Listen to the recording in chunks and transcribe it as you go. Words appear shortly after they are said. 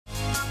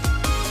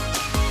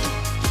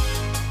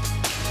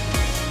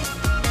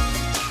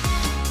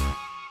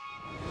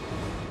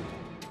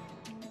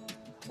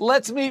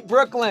Let's meet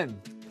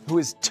Brooklyn, who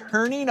is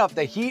turning up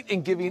the heat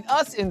and giving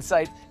us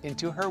insight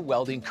into her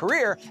welding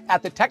career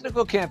at the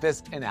technical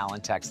campus in Allen,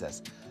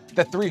 Texas.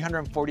 The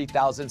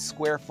 340,000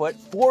 square foot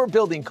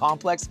 4-building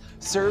complex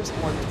serves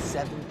more than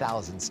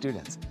 7,000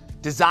 students.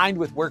 Designed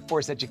with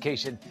workforce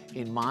education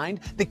in mind,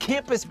 the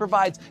campus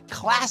provides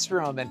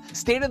classroom and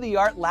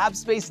state-of-the-art lab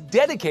space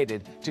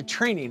dedicated to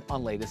training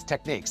on latest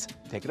techniques.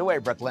 Take it away,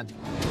 Brooklyn.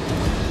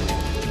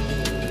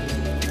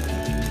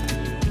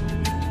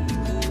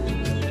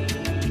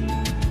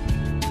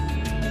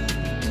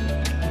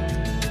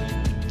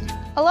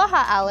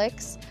 Aloha,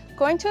 Alex.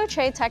 Going to a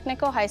trade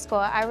technical high school,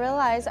 I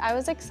realized I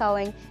was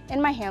excelling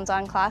in my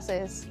hands-on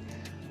classes.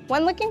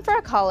 When looking for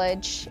a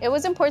college, it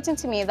was important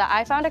to me that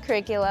I found a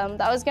curriculum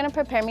that was going to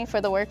prepare me for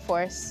the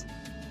workforce.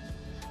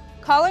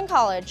 Collin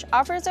College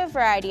offers a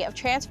variety of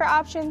transfer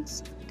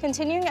options,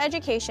 continuing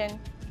education,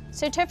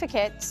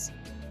 certificates,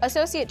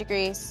 associate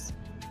degrees,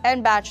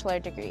 and bachelor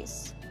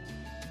degrees.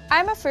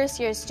 I'm a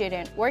first-year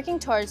student working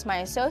towards my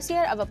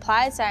Associate of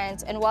Applied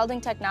Science in Welding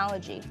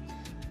Technology,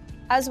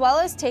 as well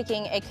as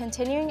taking a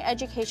continuing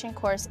education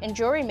course in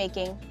jewelry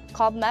making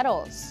called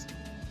Metals.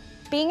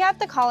 Being at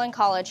the Collin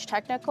College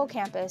Technical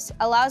Campus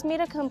allows me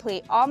to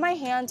complete all my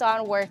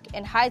hands-on work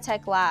in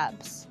high-tech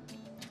labs,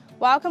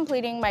 while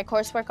completing my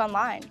coursework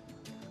online.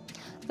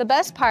 The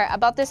best part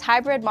about this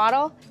hybrid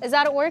model is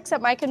that it works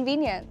at my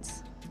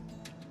convenience.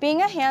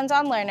 Being a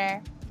hands-on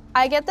learner,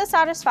 I get the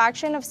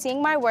satisfaction of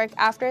seeing my work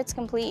after it's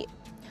complete.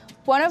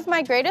 One of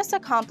my greatest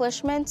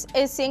accomplishments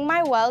is seeing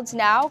my welds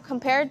now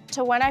compared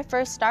to when I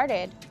first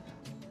started.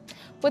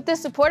 With the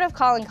support of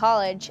Collin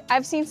College,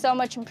 I've seen so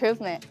much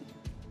improvement.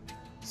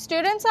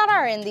 Students that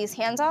are in these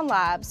hands-on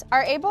labs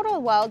are able to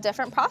weld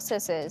different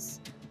processes,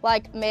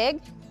 like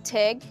MIG,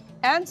 TIG,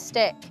 and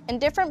stick in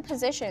different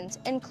positions,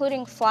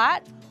 including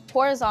flat,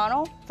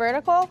 horizontal,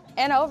 vertical,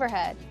 and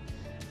overhead.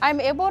 I'm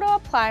able to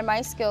apply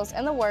my skills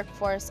in the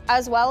workforce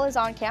as well as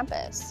on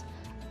campus.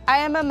 I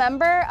am a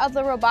member of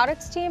the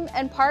robotics team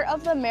and part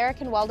of the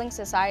American Welding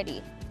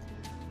Society.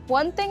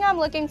 One thing I'm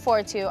looking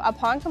forward to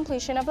upon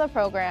completion of the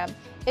program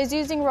is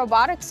using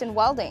robotics in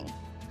welding.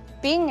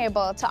 Being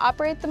able to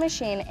operate the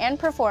machine and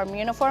perform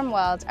uniform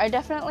welds are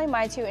definitely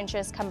my two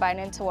interests combined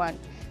into one.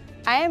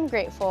 I am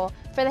grateful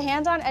for the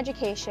hands-on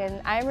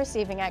education I am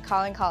receiving at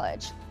Collin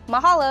College.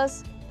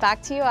 Mahalos!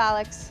 Back to you,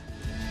 Alex.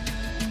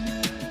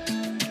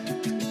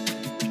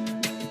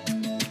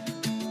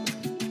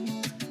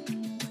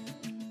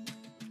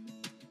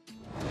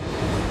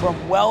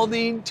 From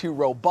welding to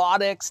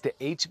robotics to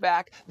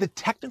HVAC, the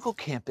technical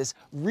campus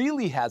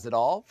really has it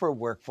all for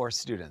workforce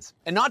students.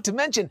 And not to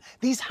mention,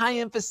 these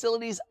high-end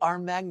facilities are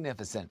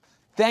magnificent.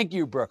 Thank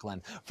you,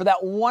 Brooklyn, for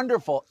that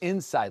wonderful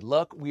inside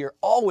look. We are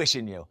all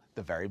wishing you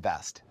the very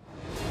best.